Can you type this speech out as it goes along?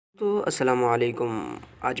दोस्तों अस्सलाम वालेकुम।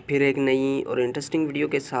 आज फिर एक नई और इंटरेस्टिंग वीडियो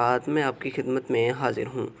के साथ मैं आपकी खिदमत में हाज़िर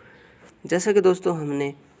हूँ। जैसा कि दोस्तों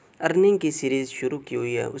हमने अर्निंग की सीरीज़ शुरू की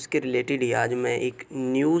हुई है, उसके रिलेटेड ही आज मैं एक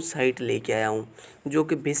न्यू साइट लेके आया हूँ जो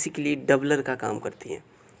कि बेसिकली डबलर का काम करती है।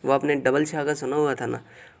 वो आपने डबल शाखा सुना हुआ था ना,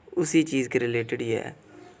 उसी चीज़ के रिलेटेड ये है।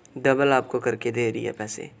 डबल आपको करके दे रही है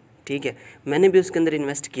पैसे, ठीक है। मैंने भी उसके अंदर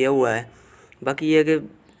इन्वेस्ट किया हुआ है। बाकी ये है कि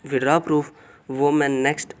विड्रॉ प्रूफ वो मैं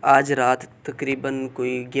नेक्स्ट आज रात तकरीबन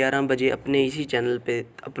कोई 11 बजे अपने इसी चैनल पे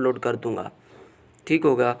अपलोड कर दूंगा, ठीक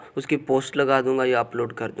होगा। उसकी पोस्ट लगा दूंगा या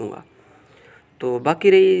अपलोड कर दूंगा। तो बाकी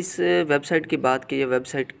रही इस वेबसाइट की बात कि ये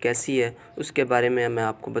वेबसाइट कैसी है, उसके बारे में मैं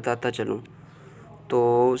आपको बताता चलूँ।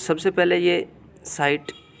 तो सबसे पहले ये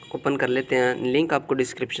साइट ओपन कर लेते हैं। लिंक आपको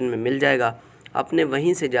डिस्क्रिप्शन में मिल जाएगा, आपने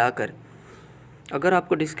वहीं से जाकर, अगर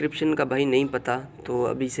आपको डिस्क्रिप्शन का भाई नहीं पता तो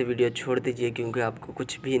अभी से वीडियो छोड़ दीजिए, क्योंकि आपको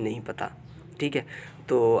कुछ भी नहीं पता, ठीक है।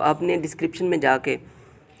 तो आपने डिस्क्रिप्शन में जाके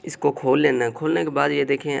इसको खोल लेना है। खोलने के बाद ये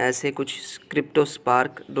देखें ऐसे कुछ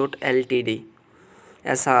cryptospark.ltd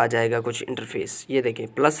ऐसा आ जाएगा कुछ इंटरफेस। ये देखें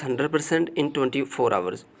 +100% इन 24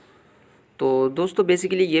 आवर्स। तो दोस्तों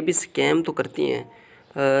बेसिकली ये भी स्कैम तो करती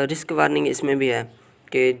हैं। रिस्क वार्निंग इसमें भी है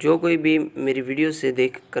कि जो कोई भी मेरी वीडियो से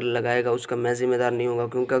देख कर लगाएगा उसका मैं ज़िम्मेदार नहीं होगा,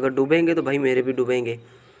 क्योंकि अगर डूबेंगे तो भाई मेरे भी डूबेंगे।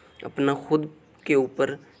 अपना खुद के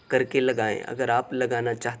ऊपर करके लगाएं अगर आप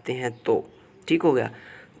लगाना चाहते हैं तो, ठीक हो गया।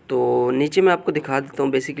 तो नीचे मैं आपको दिखा देता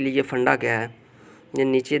हूँ बेसिकली ये फंडा क्या है। ये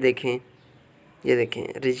नीचे देखें, ये देखें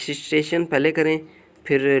रजिस्ट्रेशन पहले करें,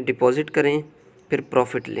 फिर डिपॉज़िट करें, फिर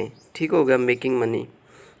प्रॉफिट लें, ठीक हो गया। मेकिंग मनी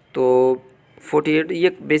तो 48,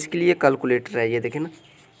 ये बेसिकली ये कैलकुलेटर है। ये देखें ना,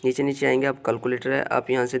 नीचे नीचे आएंगे आप, कैलकुलेटर है, आप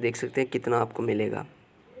यहाँ से देख सकते हैं कितना आपको मिलेगा।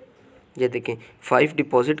 ये देखें 5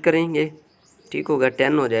 डिपॉज़िट करेंगे, ठीक होगा,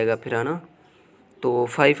 10 हो जाएगा फिर, है ना। तो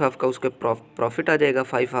 5 आपका उसके प्रॉफिट आ जाएगा,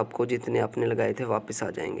 5 आपको जितने आपने लगाए थे वापस आ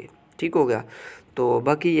जाएंगे, ठीक हो गया। तो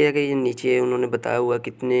बाकी ये है कि ये नीचे उन्होंने बताया हुआ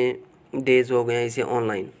कितने डेज़ हो गए हैं इसे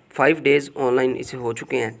ऑनलाइन। 5 डेज़ ऑनलाइन इसे हो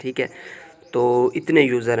चुके हैं, ठीक है। तो इतने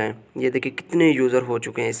यूज़र हैं, ये देखिए कितने यूज़र हो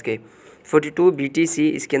चुके हैं इसके। 42 BTC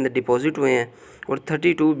इसके अंदर डिपॉज़िट हुए हैं और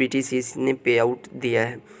 32 BTC इसने पे आउट दिया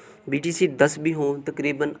है। BTC 10 भी हों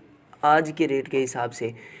तकरीबन आज के रेट के हिसाब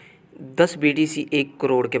से 10 BTC 1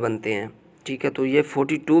 करोड़ के बनते हैं, ठीक है। तो ये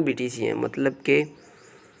 42 BTC हैं, मतलब कि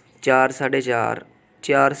 4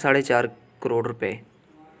 साढ़े चार करोड़ रुपए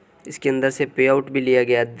इसके अंदर से पे आउट भी लिया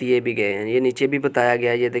गया, दिए भी गए हैं। ये नीचे भी बताया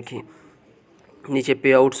गया, ये देखें नीचे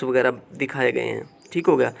पे आउट्स वगैरह दिखाए गए हैं, ठीक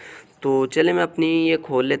हो गया। तो चले मैं अपनी ये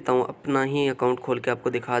खोल लेता हूँ, अपना ही अकाउंट खोल के आपको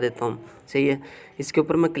दिखा देता हूँ, सही है। इसके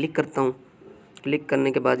ऊपर मैं क्लिक करता हूँ। क्लिक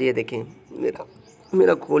करने के बाद ये देखें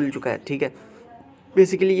मेरा खोल चुका है, ठीक है।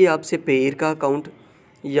 बेसिकली ये आपसे पेयर का अकाउंट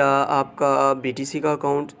या आपका BTC का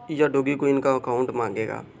अकाउंट या डोगी कोइन का अकाउंट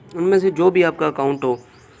मांगेगा, उनमें से जो भी आपका अकाउंट हो।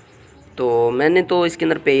 तो मैंने तो इसके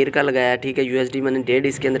अंदर पेयर का लगाया, ठीक है। USD मैंने 1.5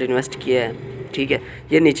 इसके अंदर इन्वेस्ट किया है, ठीक है।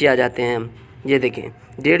 ये नीचे आ जाते हैं हम, ये देखें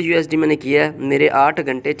 1.5 USD मैंने किया है। मेरे 8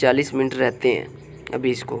 घंटे 40 मिनट रहते हैं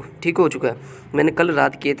अभी इसको, ठीक हो चुका है। मैंने कल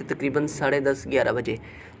रात किए थे तकरीबन 10:30-11 बजे।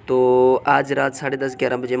 तो आज रात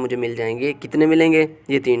 10:30-11 बजे मुझे मिल जाएंगे। कितने मिलेंगे?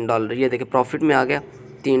 ये $3। ये देखें प्रॉफिट में आ गया,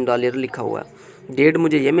 $3 लिखा हुआ है। 1.5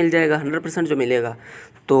 मुझे ये मिल जाएगा 100% जो मिलेगा।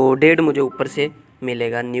 तो 1.5 मुझे ऊपर से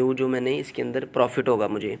मिलेगा न्यू, जो मैंने इसके अंदर प्रॉफिट होगा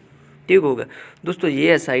मुझे, ठीक होगा। दोस्तों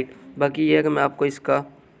ये है साइट। बाकी ये है कि मैं आपको इसका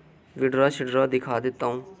विड्रॉ दिखा देता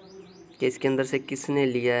हूँ कि इसके अंदर से किसने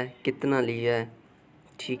लिया है, कितना लिया है,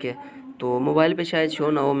 ठीक है। तो मोबाइल पे शायद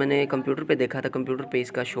शो ना हो, मैंने कंप्यूटर पे देखा था, कंप्यूटर पे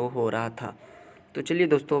इसका शो हो रहा था। तो चलिए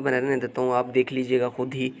दोस्तों मैं रहने देता हूँ, आप देख लीजिएगा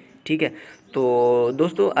खुद ही, ठीक है। तो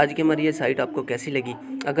दोस्तों आज की हमारी ये साइट आपको कैसी लगी?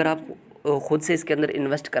 अगर आप ख़ुद से इसके अंदर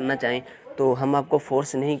इन्वेस्ट करना चाहें तो हम आपको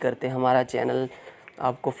फ़ोर्स नहीं करते, हमारा चैनल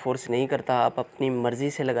आपको फ़ोर्स नहीं करता। आप अपनी मर्ज़ी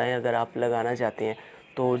से लगाएं अगर आप लगाना चाहते हैं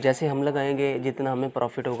तो। जैसे हम लगाएंगे जितना हमें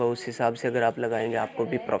प्रॉफिट होगा उस हिसाब से अगर आप लगाएंगे आपको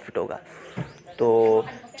भी प्रॉफिट होगा। तो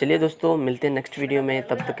चलिए दोस्तों मिलते हैं नेक्स्ट वीडियो में,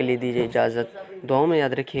 तब तक के लिए दीजिए इजाज़त। दुआओं में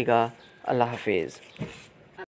याद रखिएगा। अल्लाह हाफिज़।